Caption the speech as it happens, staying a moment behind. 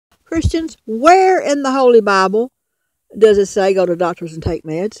Christians, where in the Holy Bible does it say go to doctors and take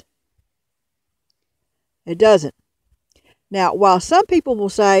meds? It doesn't. Now, while some people will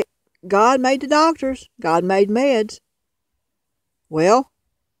say, God made the doctors, God made meds, well,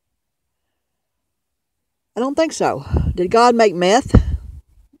 I don't think so. Did God make meth?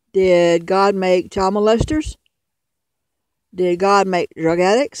 Did God make child molesters? Did God make drug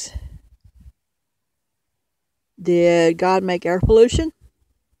addicts? Did God make air pollution?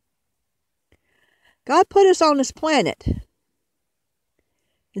 God put us on this planet.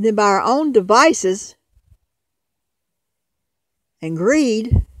 And then by our own devices and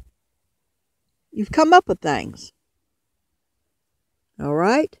greed, you've come up with things. All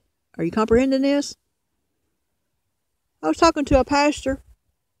right? Are you comprehending this? I was talking to a pastor,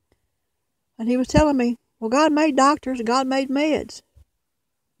 and he was telling me, well, God made doctors and God made meds.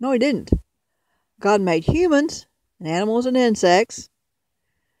 No, he didn't. God made humans and animals and insects,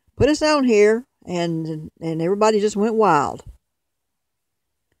 put us down here, and everybody just went wild.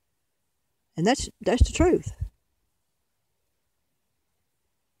 And that's the truth.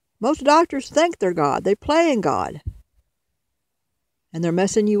 Most doctors think they're God. They're playing God. And they're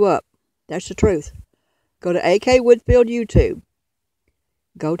messing you up. That's the truth. Go to AK Whitfield YouTube.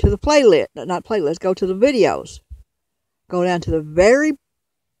 Go to the playlist. Not playlist. Go to the videos. Go down to the very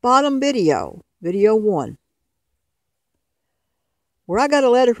bottom video. Video 1. Where I got a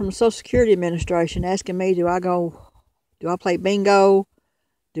letter from the Social Security Administration asking me, do I play bingo?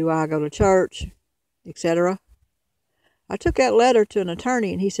 Do I go to church? Etc. I took that letter to an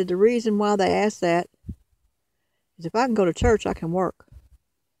attorney, and he said the reason why they asked that is if I can go to church, I can work.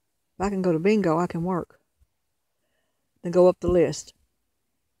 If I can go to bingo, I can work. Then go up the list.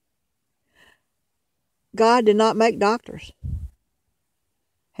 God did not make doctors.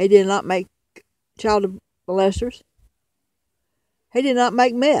 He did not make child molesters. He did not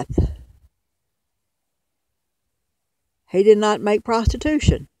make meth. He did not make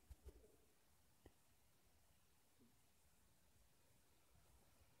prostitution.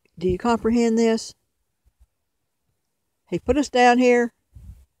 Do you comprehend this? He put us down here,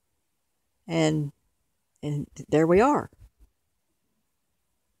 and there we are.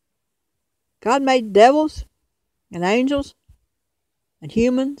 God made devils and angels and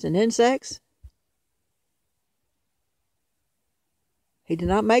humans and insects. He did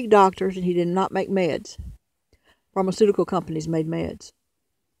not make doctors, and he did not make meds. Pharmaceutical companies made meds.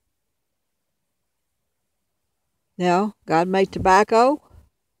 Now, God made tobacco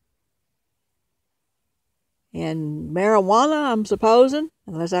and marijuana, I'm supposing,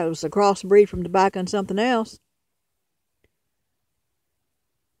 unless that was a crossbreed from tobacco and something else.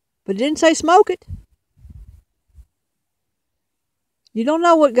 But it didn't say smoke it. You don't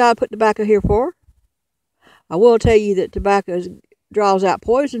know what God put tobacco here for. I will tell you that tobacco draws out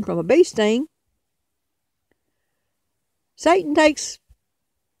poison from a bee sting. Satan takes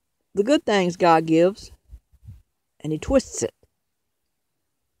the good things God gives and he twists it,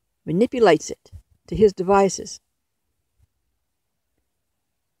 manipulates it to his devices.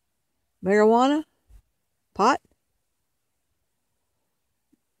 Marijuana, pot,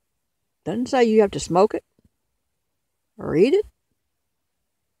 doesn't say you have to smoke it or eat it.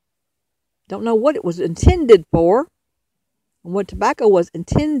 Don't know what it was intended for and what tobacco was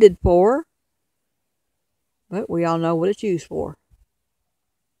intended for, but we all know what it's used for.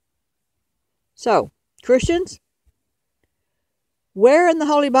 So, Christians, where in the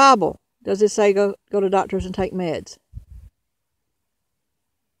Holy Bible does it say go to doctors and take meds?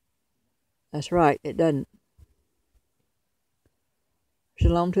 That's right, it doesn't.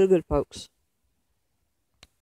 Shalom to the good folks.